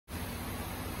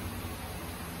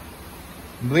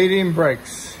Bleeding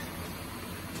brakes.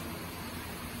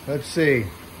 Let's see.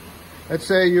 Let's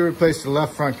say you replace the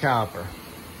left front caliper,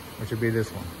 which would be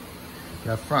this one.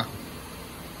 Left front.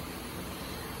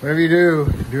 Whatever you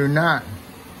do, do not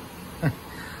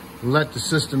let the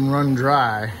system run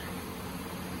dry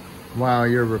while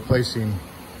you're replacing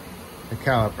the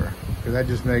caliper, because that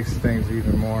just makes things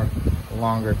even more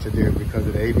longer to do because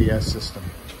of the ABS system.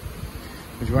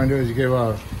 What you want to do is you give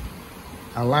a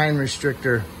line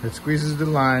restrictor that squeezes the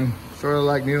line, sort of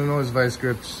like needle nose vice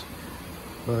grips,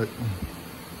 but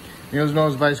needle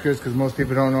nose vice grips, because most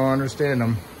people don't know or understand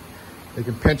them, they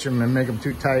can pinch them and make them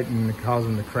too tight and cause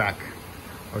them to crack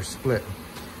or split.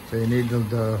 So you need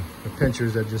the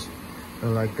pinchers that just are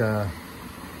like a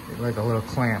little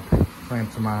clamp,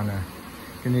 clamps them on there.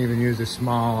 You can even use a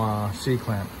small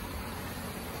C-clamp.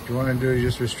 What you want to do is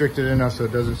just restrict it enough so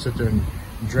it doesn't sit there and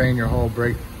drain your whole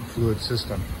brake fluid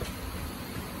system.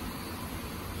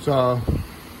 So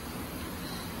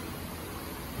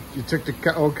you took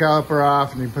the old caliper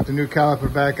off and you put the new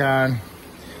caliper back on.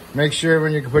 Make sure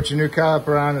when you put your new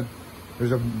caliper on,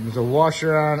 there's a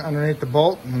washer on underneath the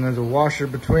bolt, and there's a washer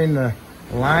between the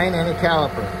line and the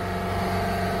caliper.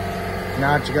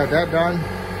 Now that you got that done,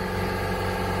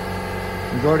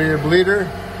 you go to your bleeder,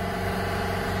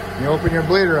 you open your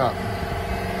bleeder up.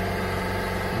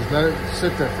 Just let it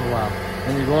sit there for a while.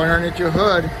 And you go underneath your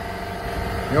hood,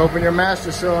 you open your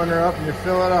master cylinder up and you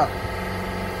fill it up.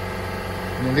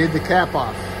 And you leave the cap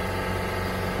off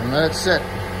and let it sit.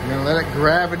 You're gonna let it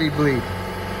gravity bleed.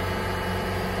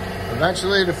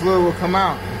 Eventually the fluid will come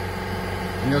out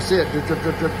and you'll see it drip, drip,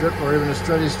 drip, drip, drip, or even a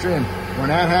steady stream. When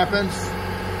that happens,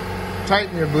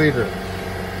 tighten your bleeder.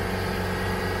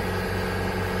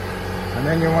 And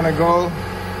then you wanna go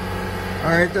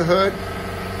underneath the hood,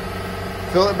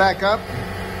 fill it back up,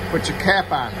 put your cap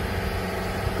on.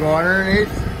 Go underneath,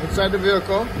 inside the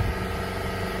vehicle,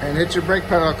 and hit your brake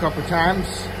pedal a couple times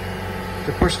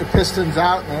to push the pistons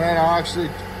out, and then I'll actually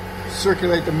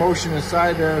circulate the motion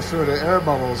inside there so the air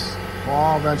bubbles will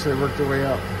all eventually work their way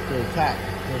up to the top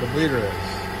where the bleeder is.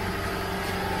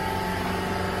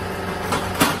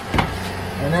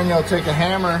 And then you'll take a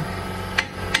hammer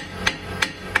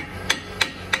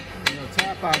and you'll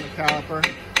tap on the caliper.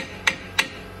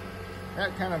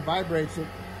 That kind of vibrates it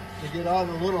to get all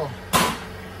the little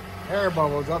air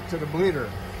bubbles up to the bleeder.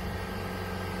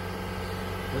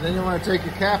 But then you want to take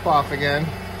your cap off again,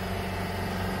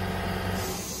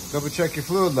 double check your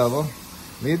fluid level,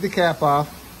 leave the cap off,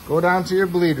 go down to your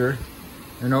bleeder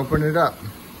and open it up.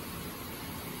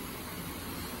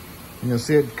 And you'll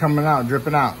see it coming out,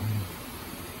 dripping out.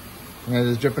 And as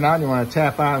it's dripping out, you want to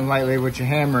tap on lightly with your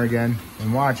hammer again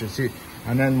and watch it. See,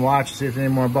 and then watch, see if any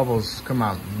more bubbles come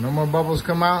out. No more bubbles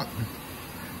come out,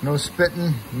 no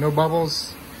spitting, no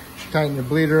bubbles. Tighten your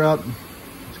bleeder up,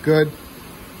 it's good.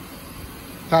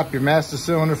 Top your master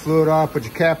cylinder fluid off, put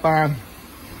your cap on,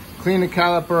 clean the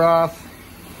caliper off,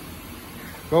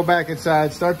 go back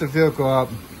inside, start the vehicle up,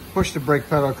 push the brake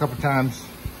pedal a couple times,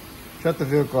 shut the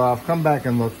vehicle off, come back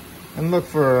and look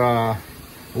for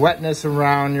wetness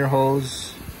around your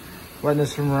hose,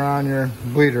 wetness from around your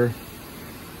bleeder,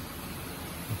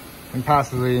 and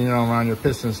possibly, around your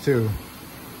pistons too.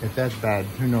 If that's bad,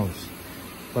 who knows?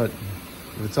 But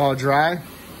if it's all dry,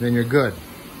 then you're good.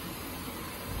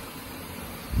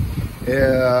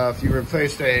 If you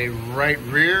replaced a right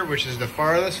rear, which is the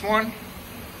farthest one,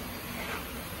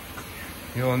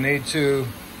 you'll need to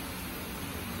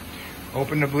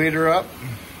open the bleeder up,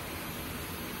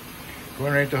 go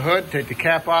underneath the hood, take the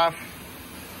cap off,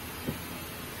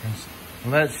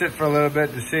 and let it sit for a little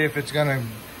bit to see if it's gonna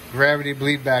gravity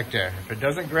bleed back there. If it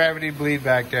doesn't gravity bleed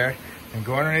back there, then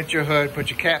go underneath your hood, put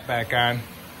your cap back on,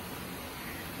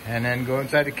 and then go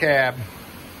inside the cab,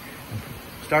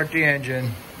 start the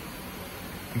engine,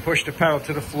 and push the pedal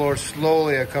to the floor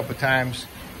slowly a couple times,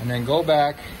 and then go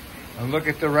back and look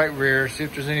at the right rear, see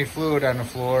if there's any fluid on the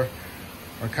floor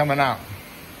or coming out.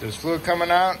 If there's fluid coming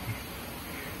out,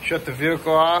 shut the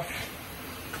vehicle off,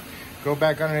 go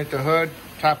back underneath the hood,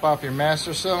 top off your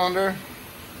master cylinder,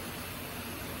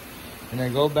 and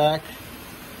then go back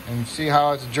and see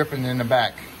how it's dripping in the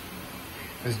back.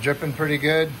 If it's dripping pretty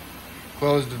good,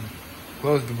 close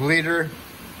the bleeder,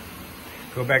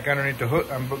 go back underneath the hood,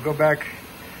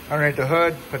 underneath the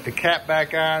hood, put the cap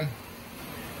back on,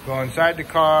 go inside the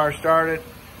car, start it,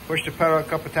 push the pedal a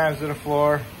couple times to the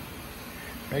floor,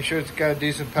 make sure it's got a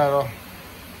decent pedal,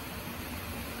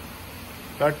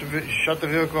 shut the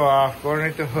vehicle off, go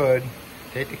underneath the hood,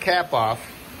 take the cap off,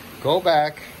 go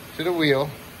back to the wheel,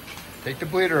 take the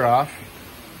bleeder off,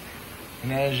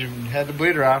 and as you had the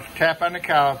bleeder off, tap on the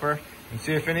caliper and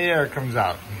see if any air comes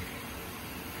out.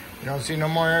 You don't see no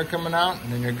more air coming out,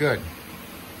 and then you're good.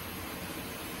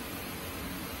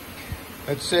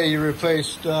 Let's say you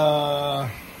replaced the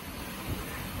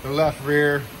left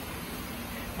rear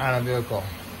on a vehicle.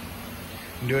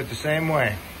 And do it the same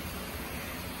way.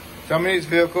 Some of these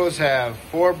vehicles have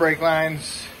 4 brake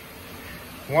lines,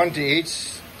 1 to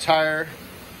each tire,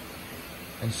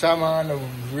 and some on the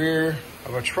rear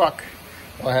of a truck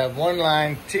will have 1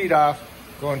 line teed off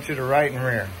going to the right and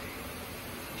rear,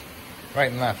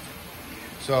 right and left.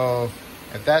 So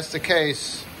if that's the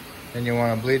case, then you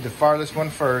want to bleed the farthest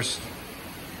one first,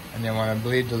 and you want to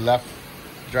bleed the left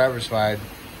driver's side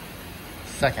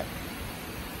second.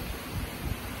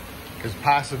 Because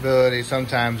possibility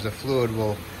sometimes the fluid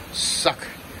will suck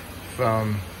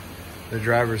from the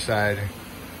driver's side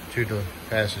to the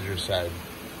passenger side.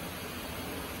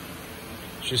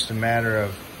 It's just a matter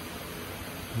of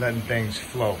letting things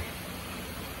flow.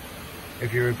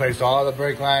 If you replace all the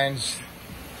brake lines,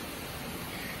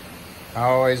 I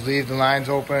always leave the lines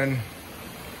open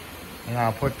and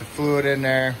I'll put the fluid in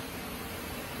there.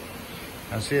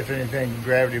 I'll see if anything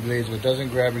gravity bleeds. If it doesn't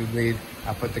gravity bleed,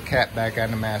 I'll put the cap back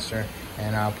on the master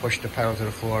and I'll push the pedal to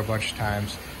the floor a bunch of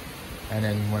times. And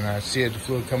then when I see the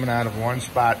fluid coming out of one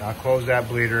spot, I'll close that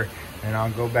bleeder and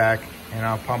I'll go back and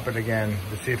I'll pump it again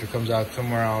to see if it comes out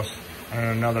somewhere else on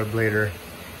another bleeder,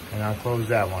 and I'll close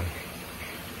that one.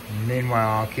 And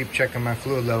meanwhile, I'll keep checking my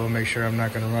fluid level, make sure I'm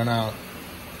not going to run out.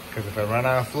 Because if I run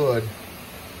out of fluid,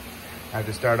 I have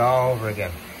to start all over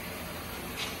again.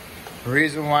 The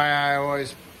reason why I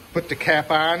always put the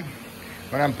cap on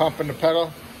when I'm pumping the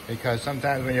pedal, because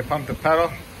sometimes when you pump the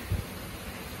pedal,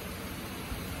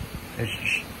 it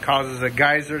causes a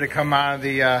geyser to come out of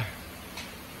the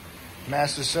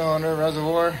master cylinder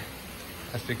reservoir.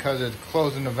 That's because it's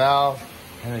closing the valve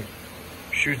and it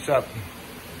shoots up.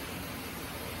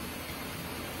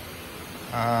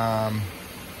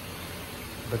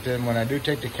 But then when I do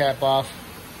take the cap off,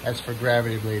 that's for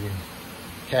gravity bleeding.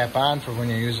 Cap on for when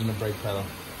you're using the brake pedal.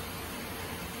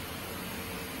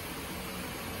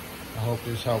 I hope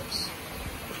this helps.